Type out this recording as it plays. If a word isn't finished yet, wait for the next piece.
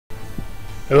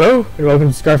Hello, and welcome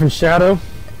to Scarf and Shadow.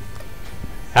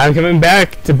 I'm coming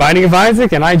back to Binding of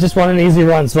Isaac, and I just want an easy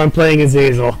run, so I'm playing as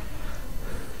Hazel.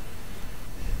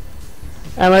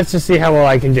 And let's just see how well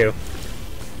I can do.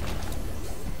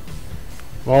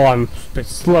 Well, I'm a bit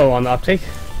slow on the uptake.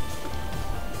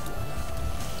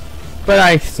 But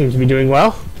I seem to be doing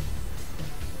well.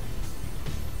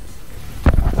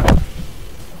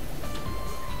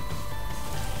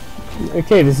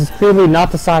 Okay, this is clearly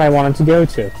not the side I wanted to go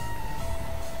to.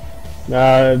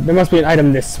 There must be an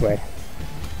item this way.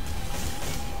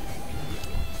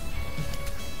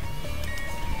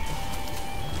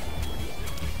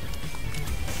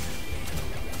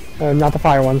 Not the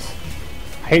fire ones.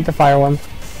 I hate the fire ones.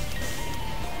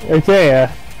 Okay,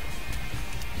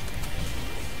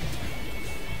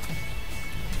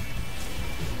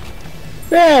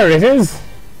 there it is!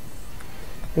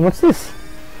 And what's this?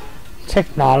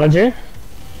 Technology?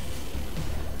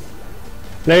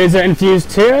 Laser infused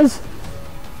tears?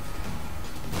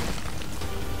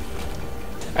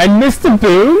 And Mr.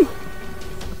 Boom?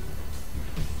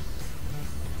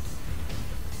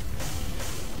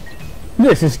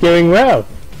 This is going well.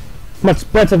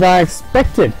 Much better than I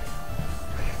expected.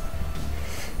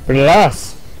 But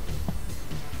alas.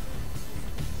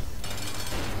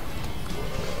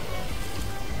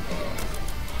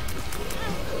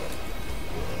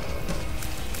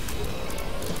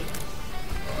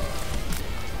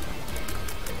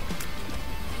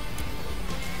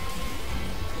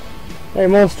 Hey,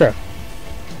 monster.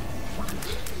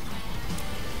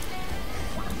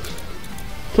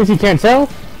 In case you can't tell,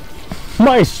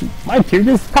 my puke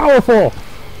is powerful!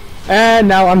 And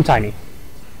now I'm tiny.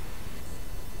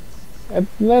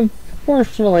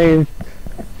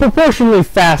 Proportionally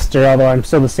faster, although I'm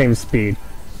still the same speed.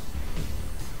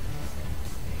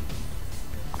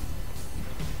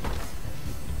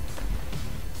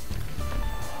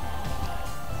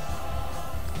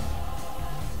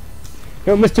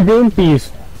 Yo, Mr. Boom, be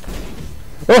useful.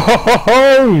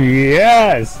 Oh,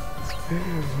 yes!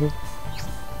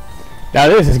 Now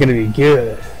this is gonna be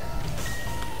good.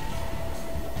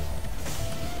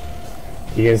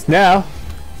 Because now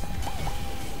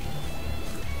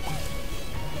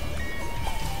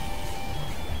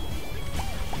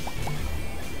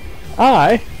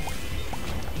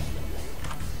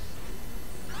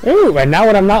ooh, and now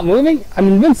when I'm not moving, I'm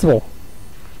invincible.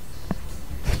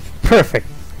 Perfect.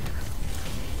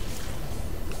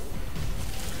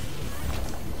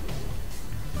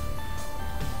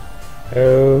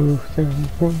 Oh,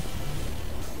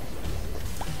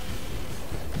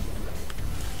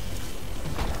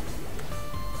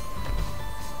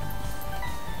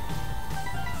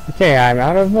 okay, I'm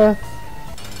out of oh,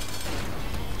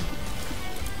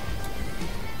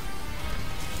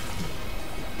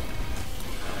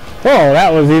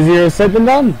 that was easier said than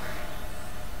done.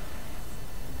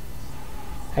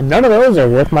 And none of those are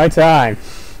worth my time.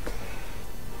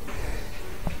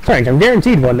 Frank, I'm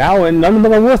guaranteed one now, and none of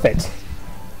them are worth it.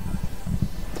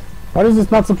 Why does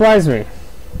this not surprise me?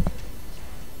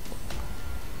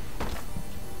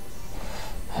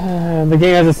 The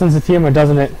game has a sense of humor,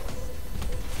 doesn't it?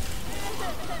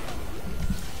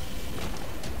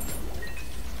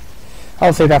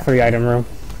 I'll save that for the item room.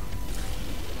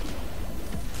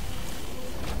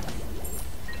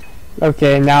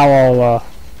 Okay, now I'll,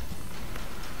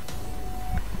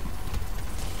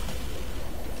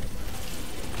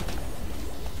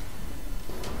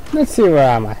 let's see, where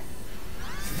am I?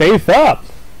 Faith up!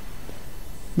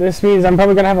 This means I'm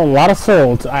probably gonna have a lot of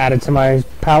souls added to my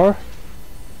power.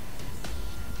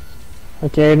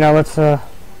 Okay, now let's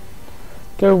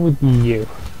go with you.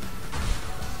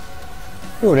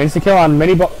 Ooh, an insta-kill on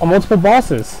multiple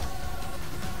bosses.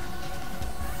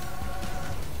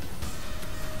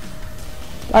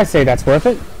 I say that's worth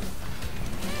it.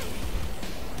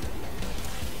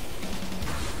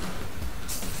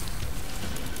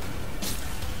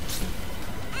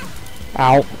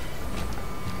 Ow.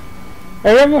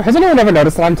 Has anyone ever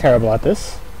noticed that I'm terrible at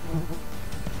this?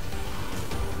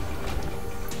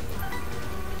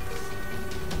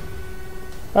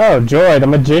 Oh, Joy, the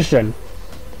magician.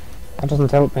 That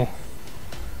doesn't help me.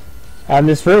 And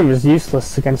this room is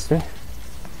useless against me.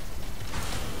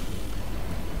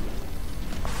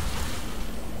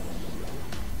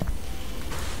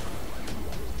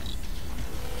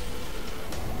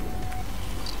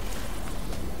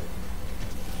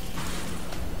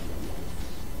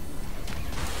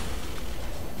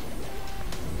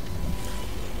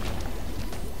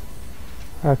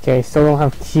 Okay, still don't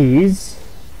have keys.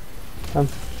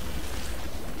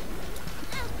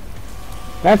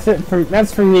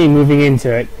 That's for me moving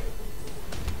into it.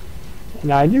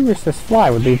 Now I do wish this fly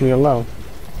would leave me alone.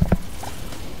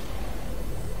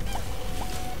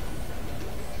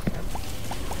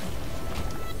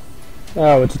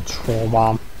 Oh, it's a troll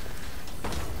bomb.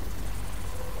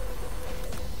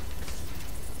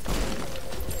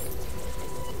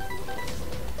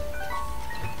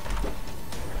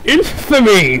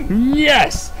 Infamy!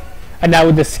 Yes! And now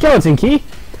with the skeleton key,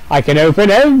 I can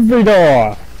open every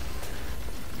door.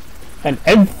 And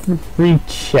every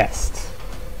chest.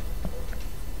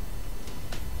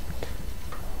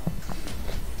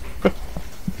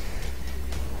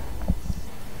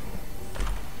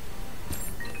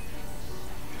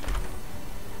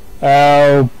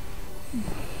 Oh.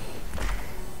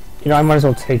 You know, I might as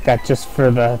well take that just for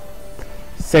the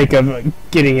sake of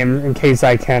getting him in case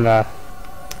I can,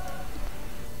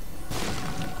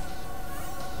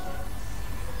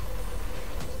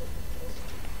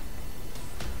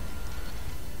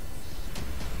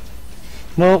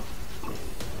 Well,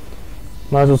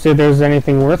 might as well see if there's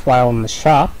anything worthwhile in the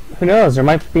shop. Who knows, there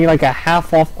might be like a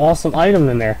half-off awesome item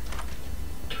in there.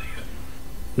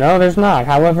 No, there's not.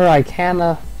 However, I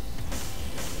can,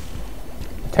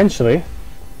 potentially.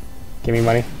 Give me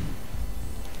money.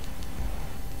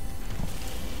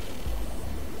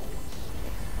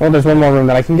 Well, there's one more room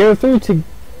that I can go through to...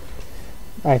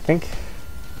 I think.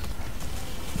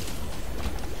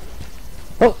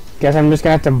 Oh, guess I'm just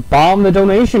gonna have to bomb the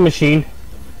donation machine.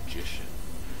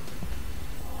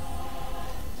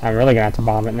 I'm really gonna have to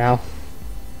bomb it now.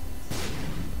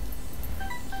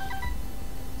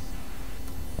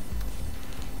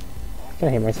 I'm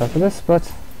gonna hate myself for this,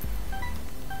 but...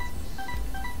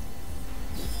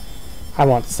 I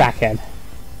want Sackhead.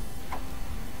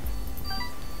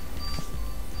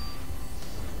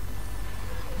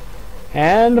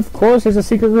 And of course there's a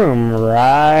secret room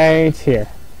right here.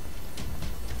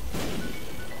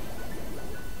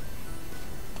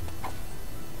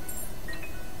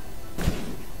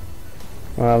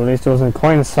 Well, at least there wasn't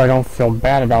coins, so I don't feel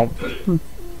bad about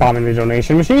bombing the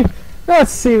donation machine. Now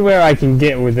let's see where I can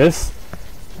get with this.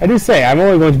 I do say, I'm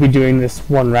only going to be doing this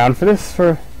one round for this,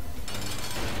 for...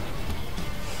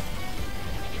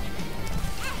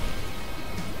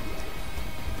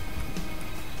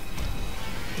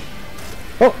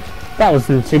 Oh, that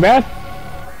wasn't too bad.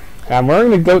 I'm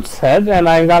wearing the goat's head, and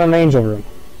I got an angel room.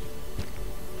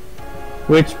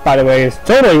 Which, by the way, is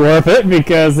totally worth it,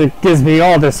 because it gives me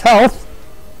all this health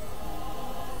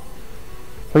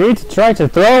for me to try to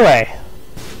throw away.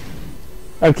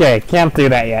 Okay, can't do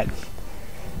that yet.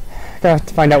 Gotta have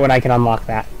to find out when I can unlock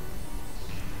that.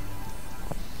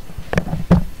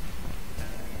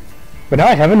 But now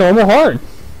I have a normal heart.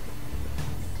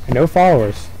 And no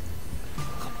followers.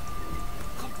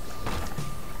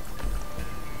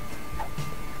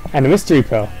 And a mystery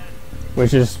pill.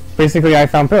 Which is basically I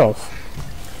found pills.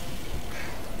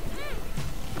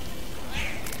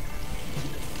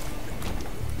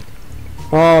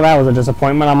 Oh, that was a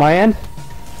disappointment on my end.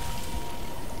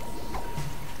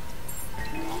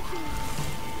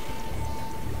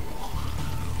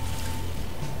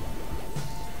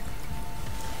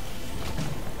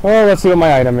 Oh, let's see what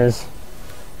my item is.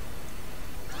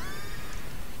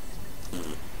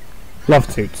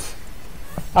 Love Toots.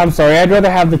 I'm sorry, I'd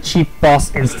rather have the cheap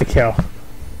boss insta-kill.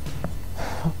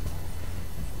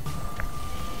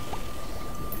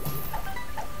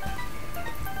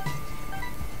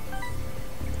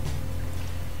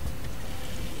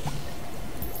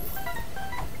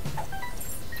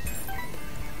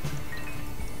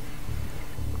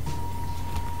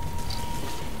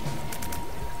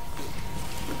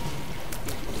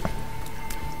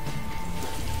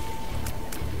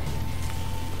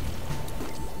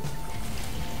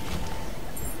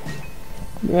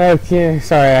 Okay,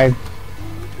 sorry,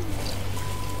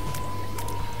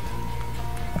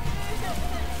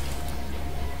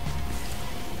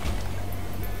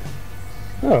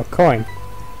 Oh, coin.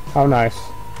 How nice.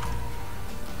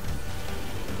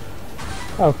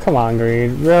 Oh, come on,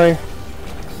 Greed. Really?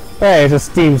 Hey, it's a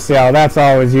Steam sale. That's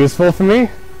always useful for me.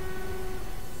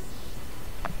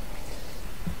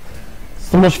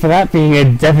 So much for that being a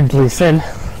definitely sin.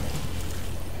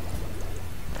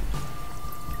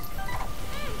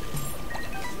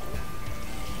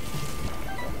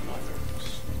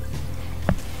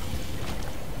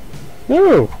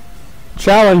 Ooh!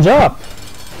 Challenge up!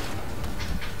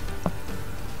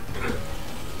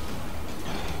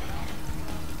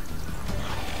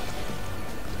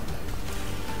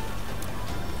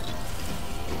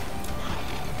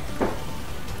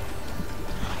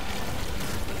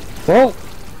 Well,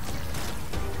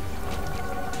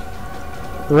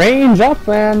 range up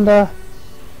and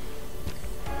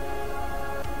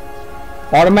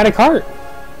automatic heart.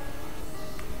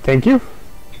 Thank you.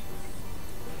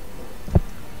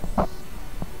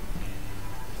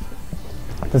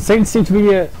 The Saints seem to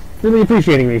be really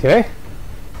appreciating me today.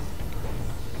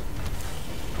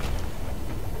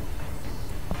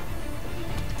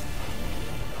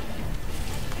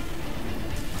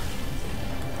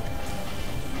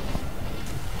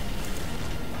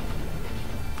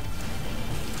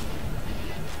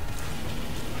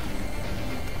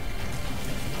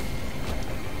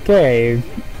 Okay.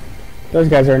 Those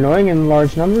guys are annoying in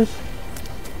large numbers.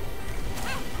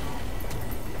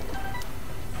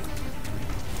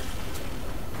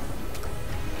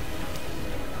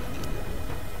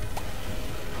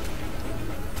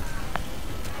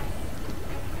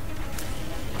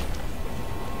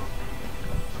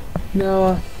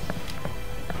 No.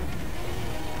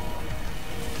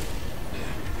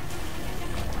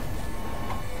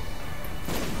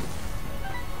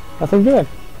 Nothing good.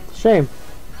 Shame.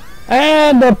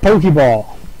 And a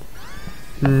Pokeball.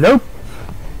 Nope.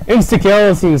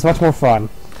 Insta-kill seems much more fun.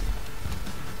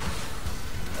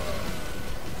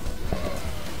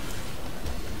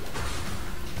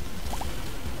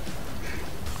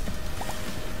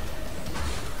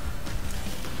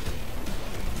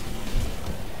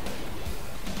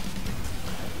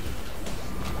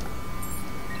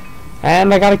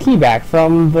 And I got a key back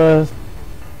from the...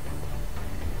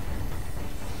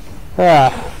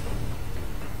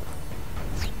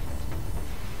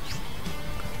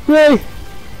 Yay!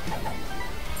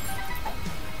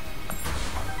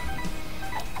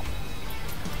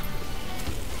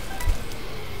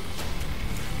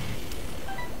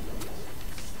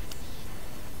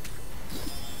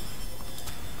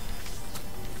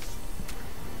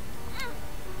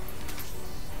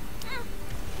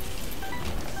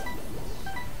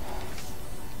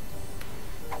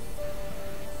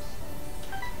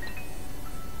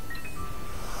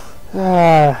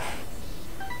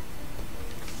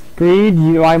 Greed,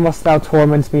 why must thou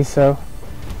torment me so?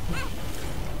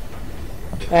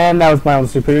 And that was my own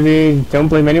stupidity. Don't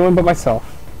blame anyone but myself.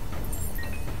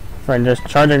 Friend just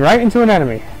charging right into an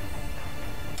enemy.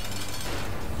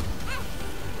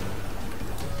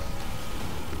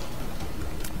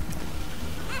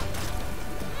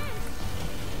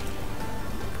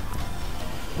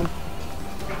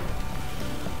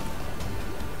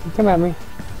 Come at me.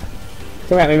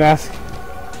 Come at me, Mask.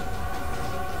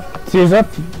 Tears up.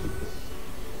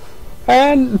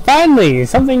 And finally,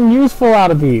 something useful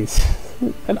out of these.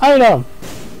 An item.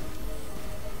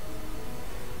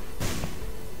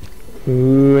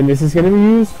 Ooh, and this is gonna be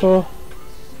useful.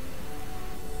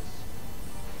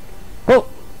 Oh!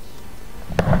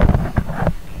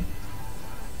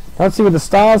 Let's see where the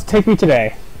stars take me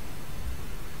today.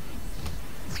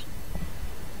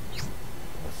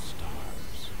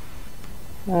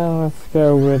 Now let's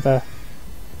go with a...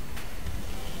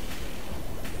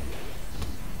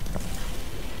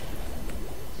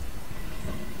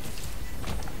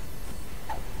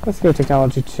 Let's go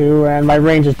technology 2, and my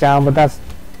range is down, but that's...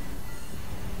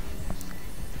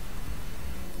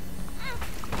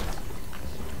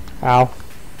 Ow.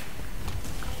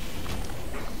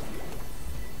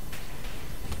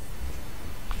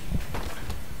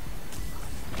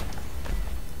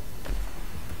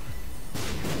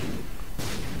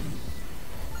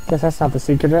 Guess that's not the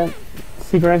secret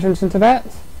entrance into that.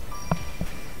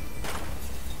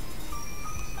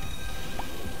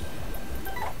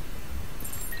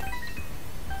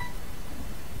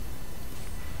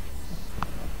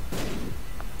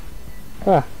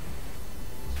 Huh.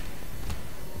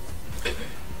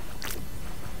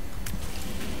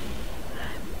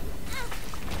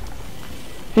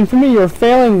 And for me, you're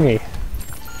failing me.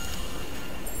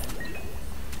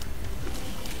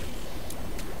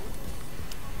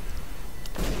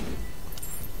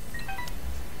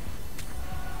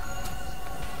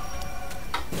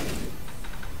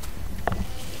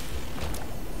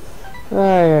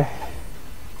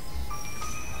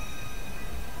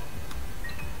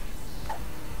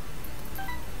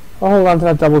 I'll hold on to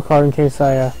that double card in case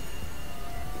I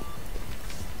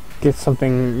get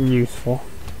something useful.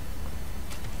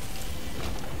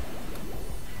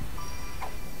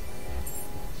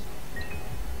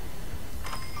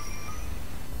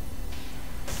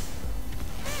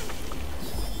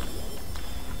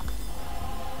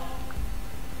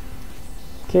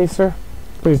 Okay, sir.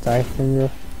 Please die from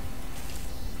your...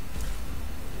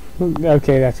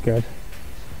 Okay, that's good.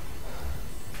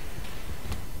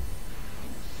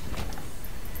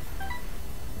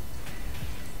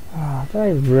 Did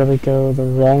I really go the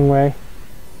wrong way?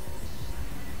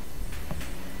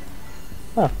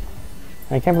 Oh.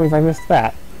 I can't believe I missed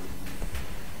that.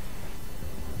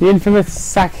 The infamous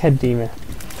Sackhead Demon.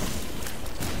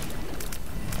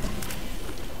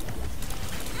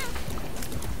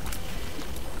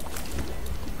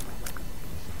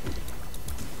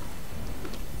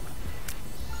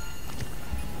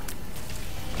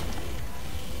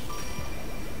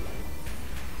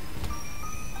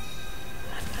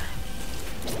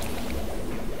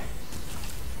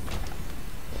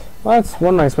 Well, that's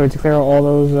one nice way to clear out all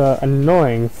those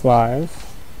annoying flies.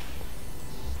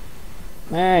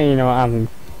 You know, I'm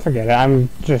Forget it, I'm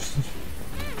just...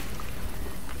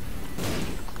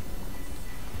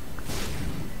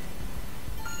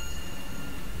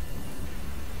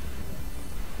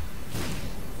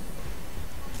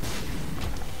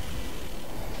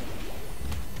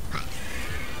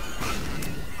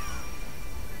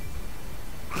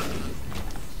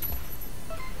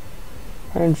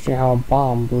 Interesting how a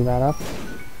bomb blew that up.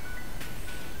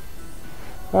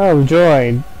 Oh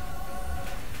joy.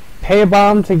 Pay a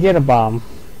bomb to get a bomb.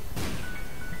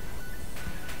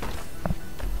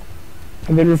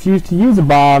 And then refuse to use a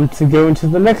bomb to go into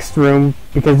the next room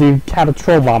because you had a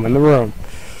troll bomb in the room.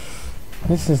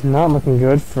 This is not looking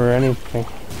good for anything.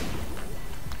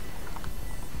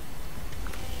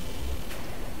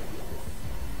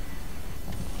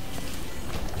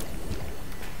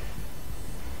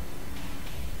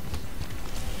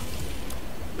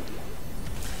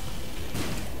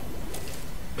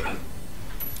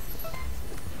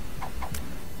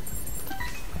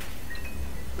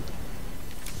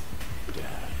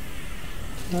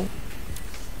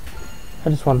 I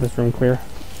just want this room clear.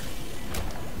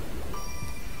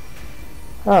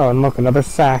 Oh, and look, another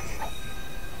sack.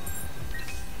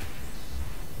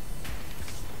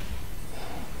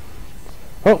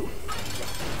 Oh!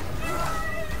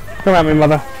 Come at me,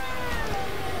 mother.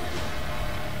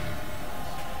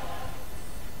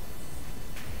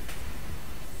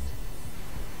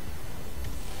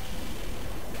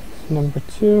 Number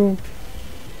 2.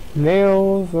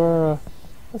 Nails or...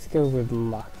 let's go with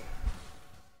luck.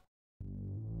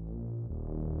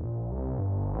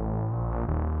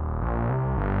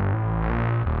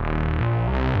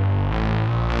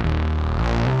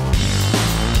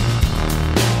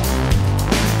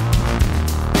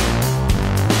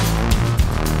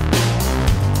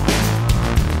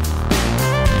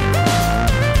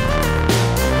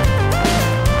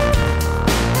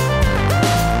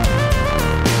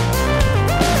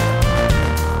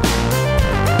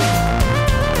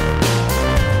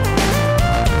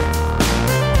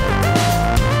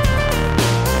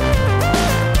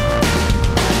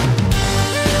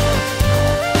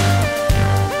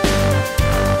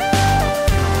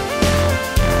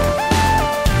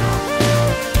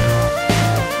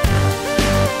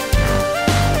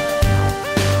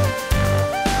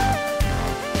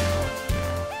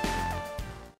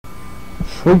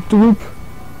 Whoop-de-whoop.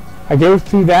 I go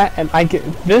through that and I get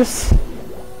this.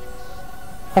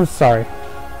 I'm sorry.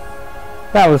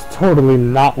 That was totally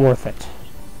not worth it.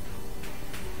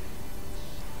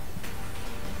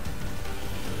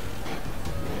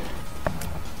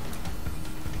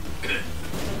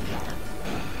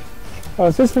 Oh,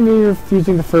 is this for me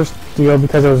refusing the first deal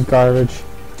because it was garbage?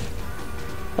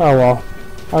 Oh well.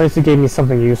 At least it gave me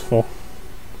something useful.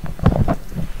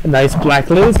 A nice black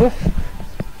laser.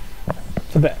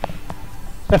 For the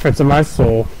efforts of my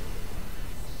soul.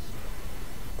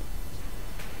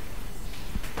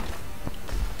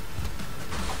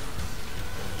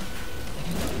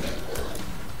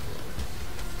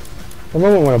 The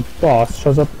moment when a boss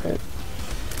shows up.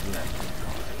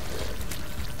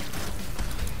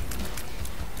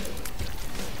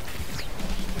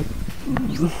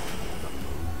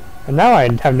 And now I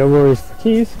have no worries for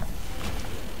keys.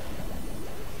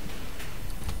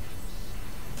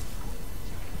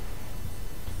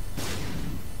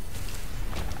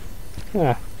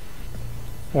 Yeah.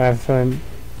 I have fun.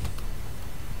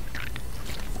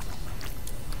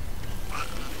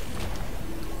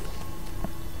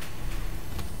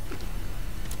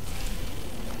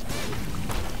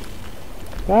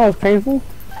 That was painful.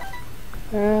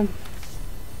 And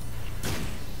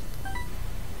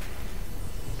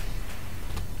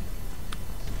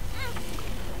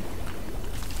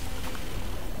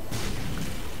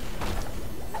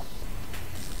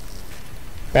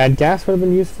bad gas would have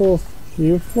been useful a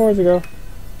few floors ago.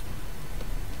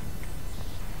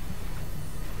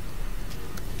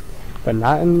 But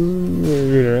not in the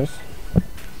routers.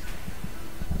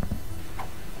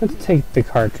 Let's take the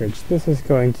cartridge. This is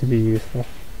going to be useful.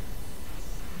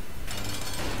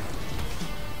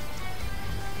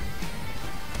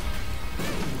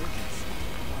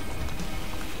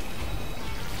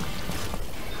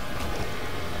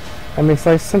 That makes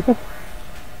life simple.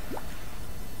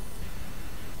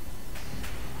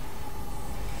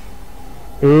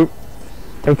 Oop.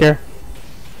 Don't care.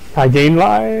 I gain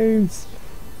lives.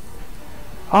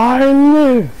 I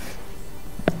live.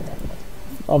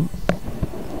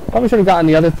 Probably should have gotten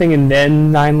the other thing and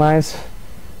then 9 lives.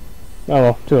 Oh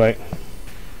well, too late.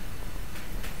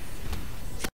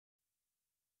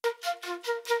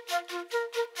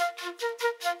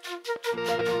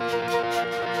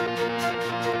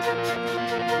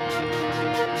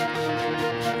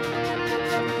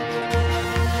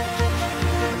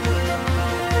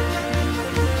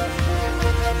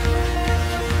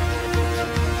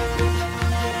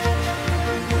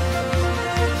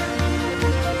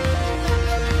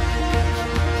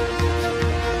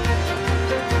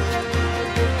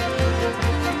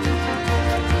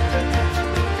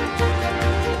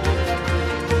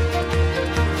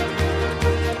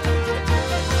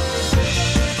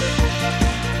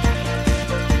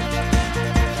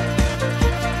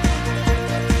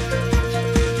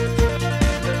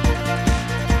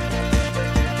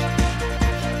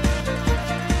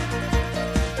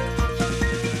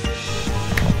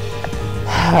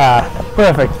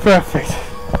 Perfect, perfect.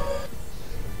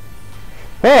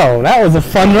 Oh, that was a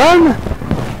fun run.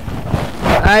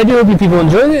 I do hope you people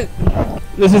enjoyed it.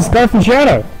 This is Scarf and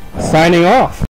Shadow, signing off.